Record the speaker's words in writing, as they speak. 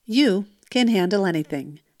You can handle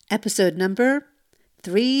anything. Episode number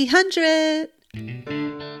 300.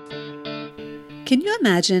 Can you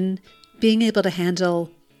imagine being able to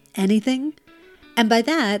handle anything? And by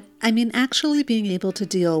that, I mean actually being able to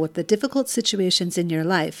deal with the difficult situations in your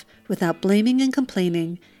life without blaming and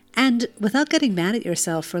complaining, and without getting mad at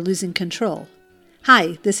yourself for losing control.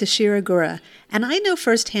 Hi, this is Shira Gura, and I know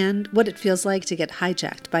firsthand what it feels like to get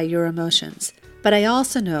hijacked by your emotions. But I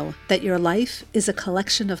also know that your life is a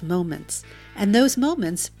collection of moments, and those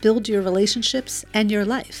moments build your relationships and your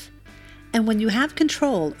life. And when you have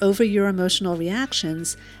control over your emotional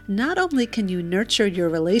reactions, not only can you nurture your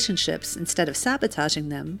relationships instead of sabotaging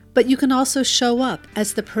them, but you can also show up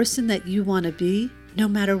as the person that you want to be, no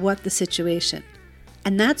matter what the situation.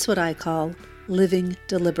 And that's what I call living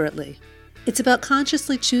deliberately. It's about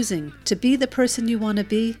consciously choosing to be the person you want to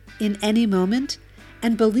be in any moment,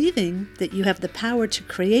 and believing that you have the power to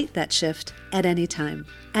create that shift at any time.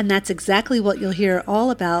 And that's exactly what you'll hear all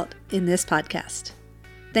about in this podcast.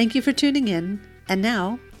 Thank you for tuning in, and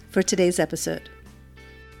now for today's episode.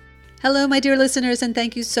 Hello, my dear listeners, and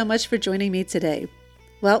thank you so much for joining me today.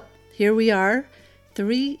 Well, here we are,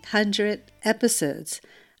 300 episodes.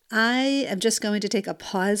 I am just going to take a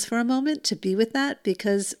pause for a moment to be with that,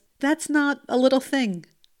 because that's not a little thing.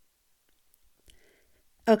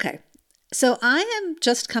 Okay. So I am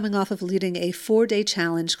just coming off of leading a 4-day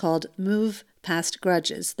challenge called Move Past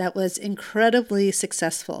Grudges that was incredibly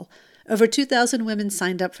successful. Over 2,000 women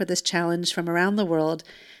signed up for this challenge from around the world,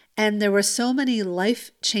 and there were so many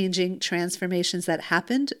life-changing transformations that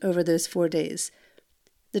happened over those 4 days.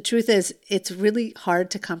 The truth is, it's really hard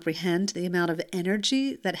to comprehend the amount of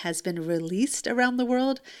energy that has been released around the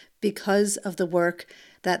world because of the work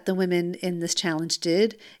that the women in this challenge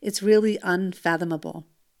did. It's really unfathomable.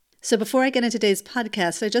 So before I get into today's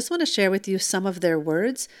podcast, I just want to share with you some of their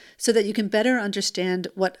words so that you can better understand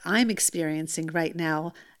what I'm experiencing right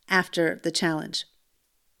now after the challenge.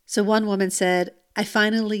 So one woman said, "I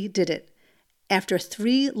finally did it. After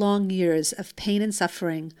 3 long years of pain and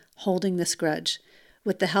suffering, holding this grudge.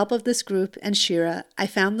 With the help of this group and Shira, I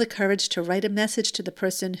found the courage to write a message to the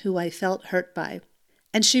person who I felt hurt by."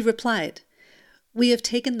 And she replied, "We have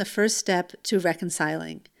taken the first step to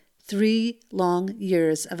reconciling. 3 long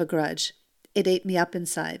years of a grudge. It ate me up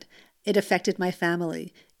inside. It affected my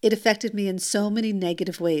family. It affected me in so many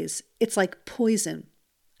negative ways. It's like poison.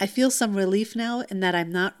 I feel some relief now in that I'm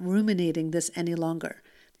not ruminating this any longer.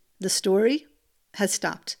 The story has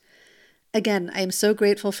stopped. Again, I am so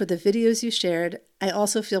grateful for the videos you shared. I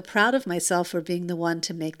also feel proud of myself for being the one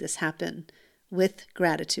to make this happen. With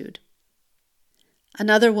gratitude."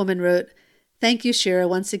 Another woman wrote, "Thank you, Shira,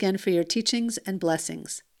 once again for your teachings and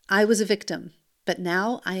blessings. I was a victim, but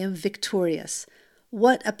now I am victorious.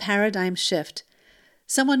 What a paradigm shift.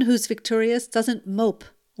 Someone who's victorious doesn't mope,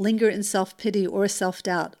 linger in self-pity or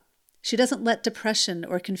self-doubt. She doesn't let depression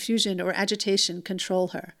or confusion or agitation control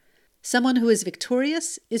her. Someone who is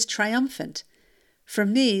victorious is triumphant. For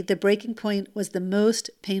me, the breaking point was the most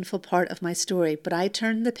painful part of my story, but I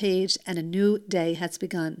turned the page and a new day has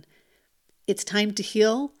begun. It's time to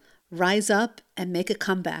heal, rise up, and make a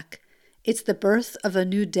comeback. It's the birth of a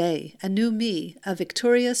new day, a new me, a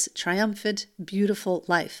victorious, triumphant, beautiful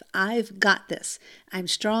life. I've got this. I'm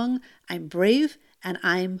strong, I'm brave, and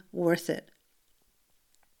I'm worth it."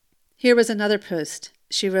 Here was another post.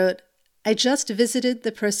 She wrote, "I just visited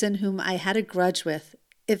the person whom I had a grudge with.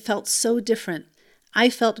 It felt so different.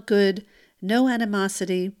 I felt good, no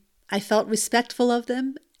animosity. I felt respectful of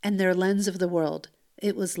them and their lens of the world.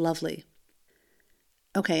 It was lovely."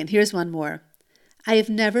 Okay, and here's one more. "I have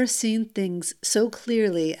never seen things so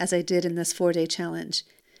clearly as I did in this 4-day challenge.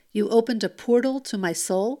 You opened a portal to my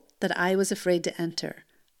soul that I was afraid to enter.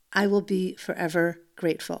 I will be forever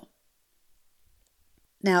grateful."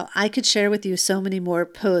 Now, I could share with you so many more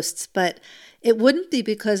posts, but it wouldn't be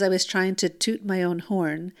because I was trying to toot my own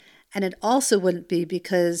horn, and it also wouldn't be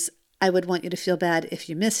because I would want you to feel bad if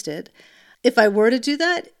you missed it. If I were to do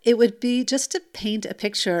that, it would be just to paint a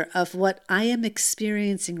picture of what I am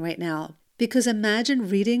experiencing right now. Because imagine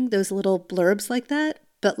reading those little blurbs like that,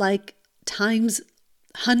 but like times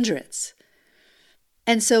hundreds.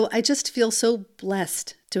 And so I just feel so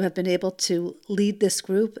blessed to have been able to lead this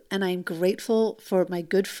group, and I'm grateful for my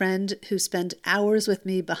good friend who spent hours with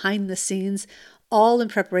me behind the scenes, all in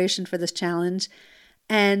preparation for this challenge.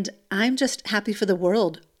 And I'm just happy for the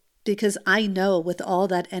world, because I know with all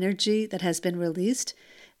that energy that has been released,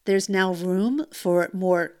 there's now room for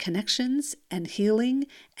more connections and healing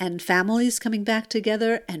and families coming back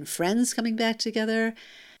together and friends coming back together.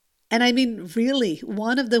 And I mean, really,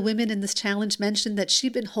 one of the women in this challenge mentioned that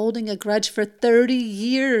she'd been holding a grudge for 30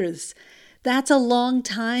 years. That's a long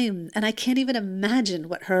time. And I can't even imagine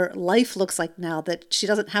what her life looks like now that she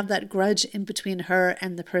doesn't have that grudge in between her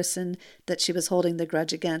and the person that she was holding the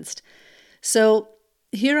grudge against. So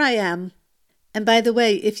here I am. And by the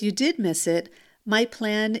way, if you did miss it, my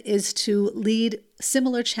plan is to lead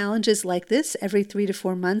similar challenges like this every 3 to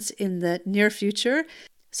 4 months in the near future.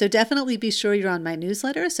 So definitely be sure you're on my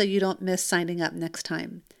newsletter so you don't miss signing up next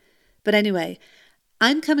time. But anyway,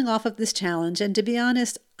 I'm coming off of this challenge, and to be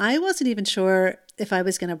honest, I wasn't even sure if I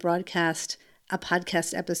was going to broadcast a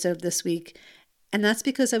podcast episode this week, and that's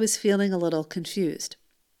because I was feeling a little confused.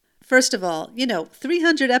 First of all,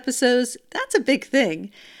 300 episodes, that's a big thing,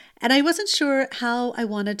 and I wasn't sure how I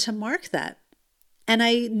wanted to mark that. And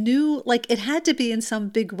I knew it had to be in some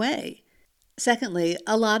big way. Secondly,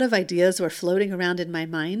 a lot of ideas were floating around in my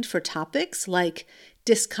mind for topics like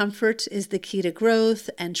discomfort is the key to growth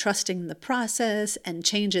and trusting the process and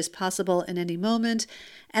change is possible in any moment.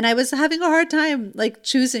 And I was having a hard time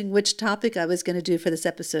choosing which topic I was going to do for this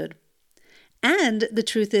episode. And the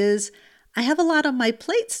truth is, I have a lot on my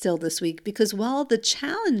plate still this week because while the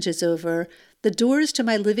challenge is over, the doors to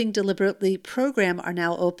my Living Deliberately program are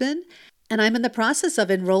now open. And I'm in the process of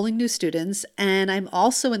enrolling new students, and I'm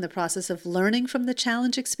also in the process of learning from the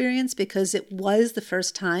challenge experience because it was the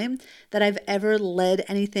first time that I've ever led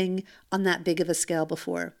anything on that big of a scale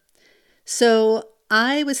before. So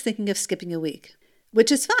I was thinking of skipping a week,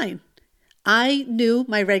 which is fine. I knew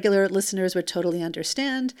my regular listeners would totally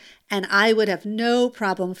understand, and I would have no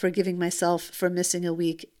problem forgiving myself for missing a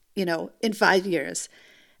week, in 5 years.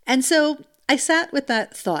 And so I sat with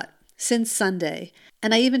that thought since Sunday,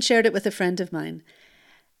 and I even shared it with a friend of mine.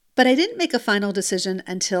 But I didn't make a final decision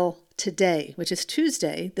until today, which is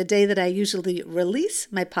Tuesday, the day that I usually release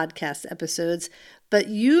my podcast episodes, but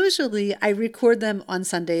usually I record them on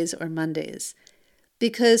Sundays or Mondays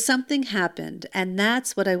because something happened, and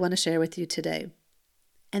that's what I want to share with you today.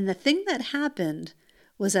 And the thing that happened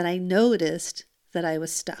was that I noticed that I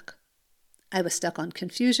was stuck. I was stuck on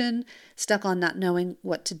confusion, stuck on not knowing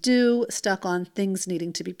what to do, stuck on things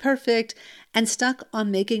needing to be perfect, and stuck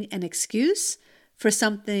on making an excuse for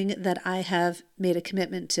something that I have made a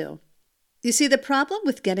commitment to. You see, the problem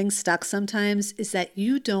with getting stuck sometimes is that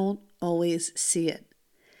you don't always see it.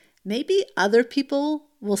 Maybe other people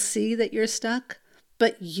will see that you're stuck,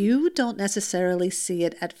 but you don't necessarily see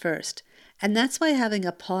it at first. And that's why having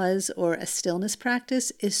a pause or a stillness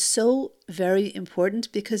practice is so very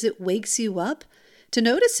important because it wakes you up to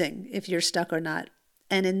noticing if you're stuck or not.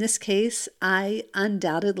 And in this case, I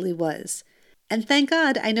undoubtedly was. And thank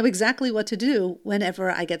God I know exactly what to do whenever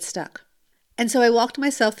I get stuck. And so I walked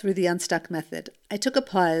myself through the unstuck method. I took a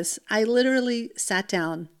pause. I literally sat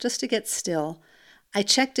down just to get still. I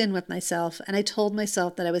checked in with myself and I told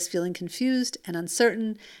myself that I was feeling confused and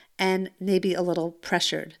uncertain and maybe a little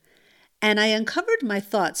pressured. And I uncovered my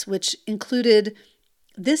thoughts, which included,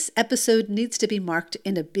 this episode needs to be marked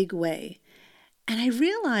in a big way. And I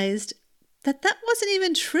realized that wasn't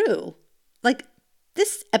even true.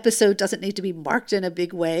 This episode doesn't need to be marked in a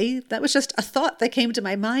big way. That was just a thought that came to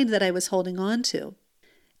my mind that I was holding on to.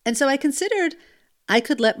 And so I considered I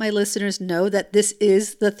could let my listeners know that this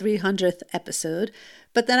is the 300th episode,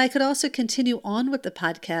 but that I could also continue on with the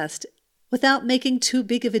podcast without making too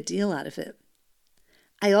big of a deal out of it.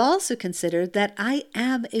 I also considered that I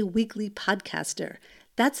am a weekly podcaster.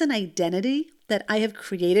 That's an identity that I have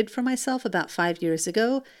created for myself about 5 years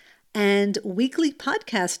ago, and weekly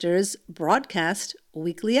podcasters broadcast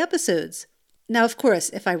weekly episodes. Now, of course,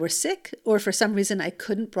 if I were sick or for some reason I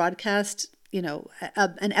couldn't broadcast,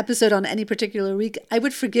 an episode on any particular week, I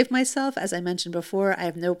would forgive myself. As I mentioned before, I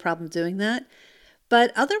have no problem doing that.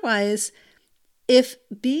 But otherwise, if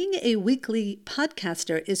being a weekly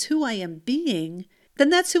podcaster is who I am being, then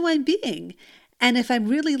that's who I'm being. And if I'm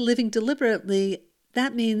really living deliberately,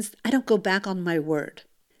 that means I don't go back on my word.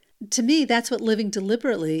 To me, that's what living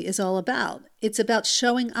deliberately is all about. It's about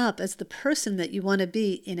showing up as the person that you want to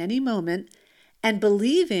be in any moment and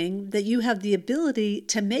believing that you have the ability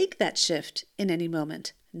to make that shift in any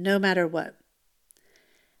moment, no matter what.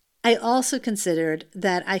 I also considered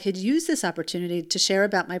that I could use this opportunity to share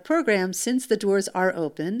about my program since the doors are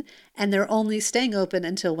open and they're only staying open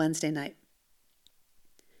until Wednesday night.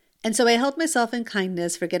 And so I held myself in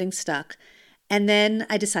kindness for getting stuck, and then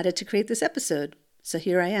I decided to create this episode. So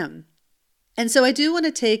here I am. And so I do want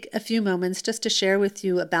to take a few moments just to share with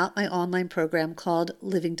you about my online program called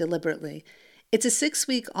Living Deliberately. It's a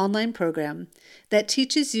 6-week online program that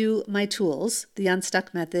teaches you my tools, the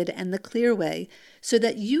Unstuck Method and the Clear Way, so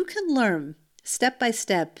that you can learn step by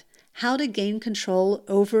step how to gain control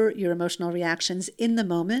over your emotional reactions in the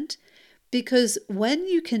moment. Because when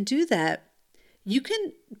you can do that, you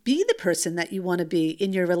can be the person that you want to be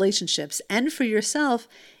in your relationships and for yourself,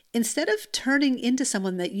 instead of turning into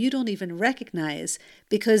someone that you don't even recognize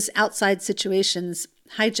because outside situations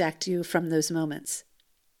hijacked you from those moments.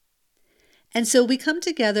 And so we come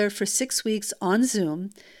together for 6 weeks on Zoom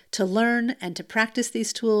to learn and to practice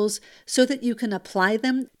these tools so that you can apply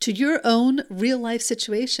them to your own real life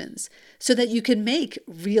situations, so that you can make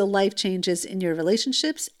real life changes in your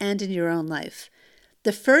relationships and in your own life.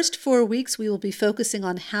 The first 4 weeks, we will be focusing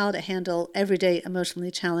on how to handle everyday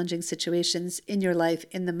emotionally challenging situations in your life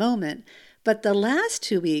in the moment. But the last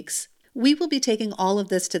 2 weeks, we will be taking all of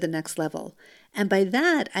this to the next level. And by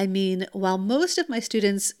that, I mean, while most of my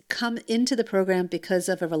students come into the program because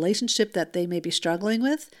of a relationship that they may be struggling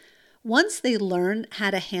with, once they learn how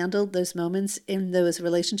to handle those moments in those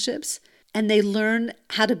relationships, and they learn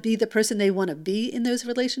how to be the person they want to be in those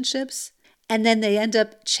relationships, and then they end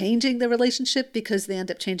up changing the relationship because they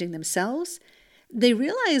end up changing themselves, they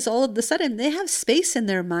realize all of a sudden they have space in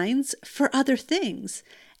their minds for other things.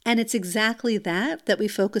 And it's exactly that we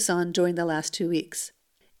focus on during the last 2 weeks.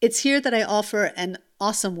 It's here that I offer an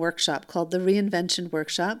awesome workshop called the Reinvention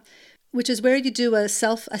Workshop, which is where you do a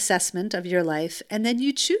self-assessment of your life, and then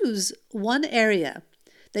you choose one area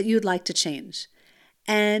that you'd like to change.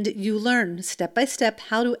 And you learn step by step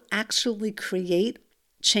how to actually create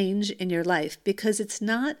change in your life, because it's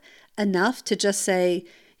not enough to just say,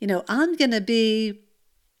 I'm going to be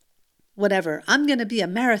whatever. I'm going to be a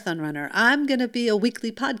marathon runner. I'm going to be a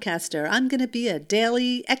weekly podcaster. I'm going to be a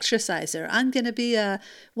daily exerciser. I'm going to be a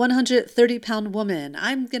 130-pound woman.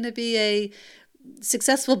 I'm going to be a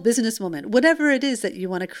successful businesswoman. Whatever it is that you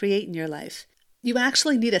want to create in your life, you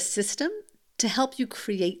actually need a system to help you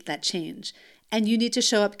create that change. And you need to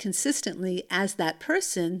show up consistently as that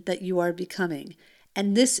person that you are becoming.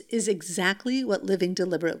 And this is exactly what Living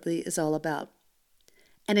Deliberately is all about.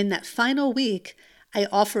 And in that final week, I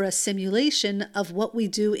offer a simulation of what we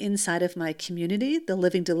do inside of my community, the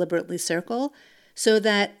Living Deliberately Circle, so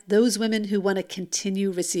that those women who want to continue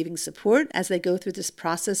receiving support as they go through this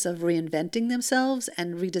process of reinventing themselves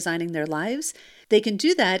and redesigning their lives, they can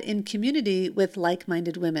do that in community with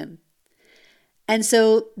like-minded women. And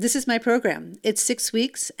so this is my program. It's 6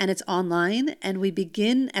 weeks and it's online, and we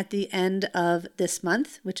begin at the end of this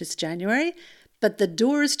month, which is January, but the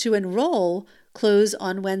doors to enroll close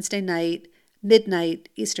on Wednesday night, midnight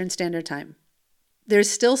Eastern Standard Time. There's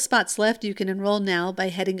still spots left. You can enroll now by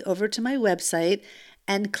heading over to my website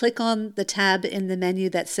and click on the tab in the menu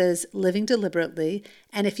that says Living Deliberately.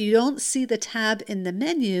 And if you don't see the tab in the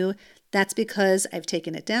menu, that's because I've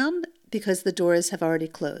taken it down because the doors have already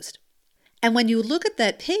closed. And when you look at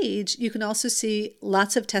that page, you can also see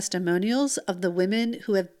lots of testimonials of the women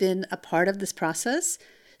who have been a part of this process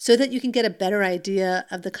so that you can get a better idea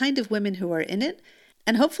of the kind of women who are in it,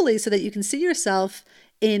 and hopefully so that you can see yourself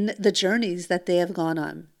in the journeys that they have gone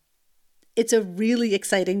on. It's a really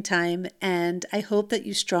exciting time, and I hope that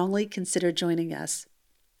you strongly consider joining us.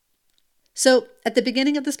 So at the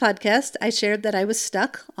beginning of this podcast, I shared that I was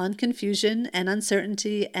stuck on confusion and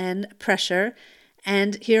uncertainty and pressure,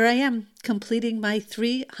 and here I am completing my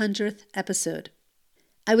 300th episode.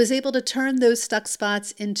 I was able to turn those stuck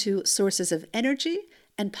spots into sources of energy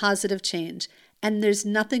and positive change, and there's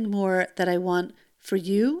nothing more that I want for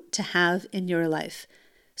you to have in your life.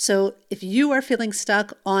 So if you are feeling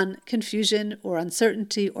stuck on confusion or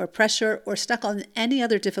uncertainty or pressure or stuck on any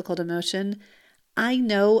other difficult emotion, I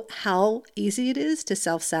know how easy it is to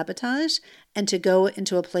self-sabotage and to go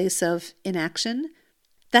into a place of inaction.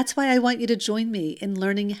 That's why I want you to join me in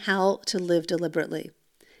learning how to live deliberately.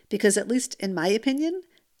 Because at least in my opinion,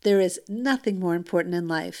 there is nothing more important in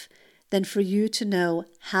life than for you to know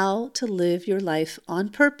how to live your life on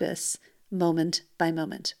purpose, moment by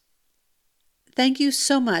moment. Thank you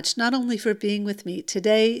so much, not only for being with me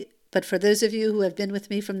today, but for those of you who have been with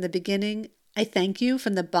me from the beginning. I thank you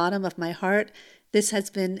from the bottom of my heart. This has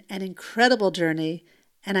been an incredible journey,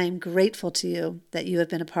 and I am grateful to you that you have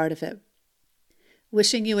been a part of it.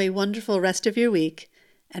 Wishing you a wonderful rest of your week,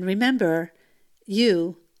 and remember,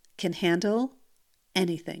 you can handle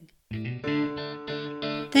anything.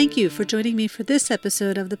 Thank you for joining me for this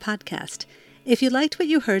episode of the podcast. If you liked what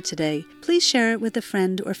you heard today, please share it with a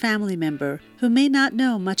friend or family member who may not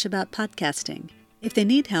know much about podcasting. If they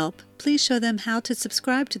need help, please show them how to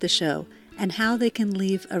subscribe to the show and how they can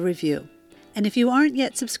leave a review. And if you aren't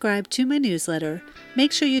yet subscribed to my newsletter,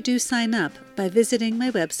 make sure you do sign up by visiting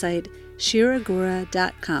my website,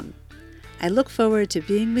 shiragura.com. I look forward to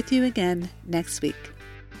being with you again next week.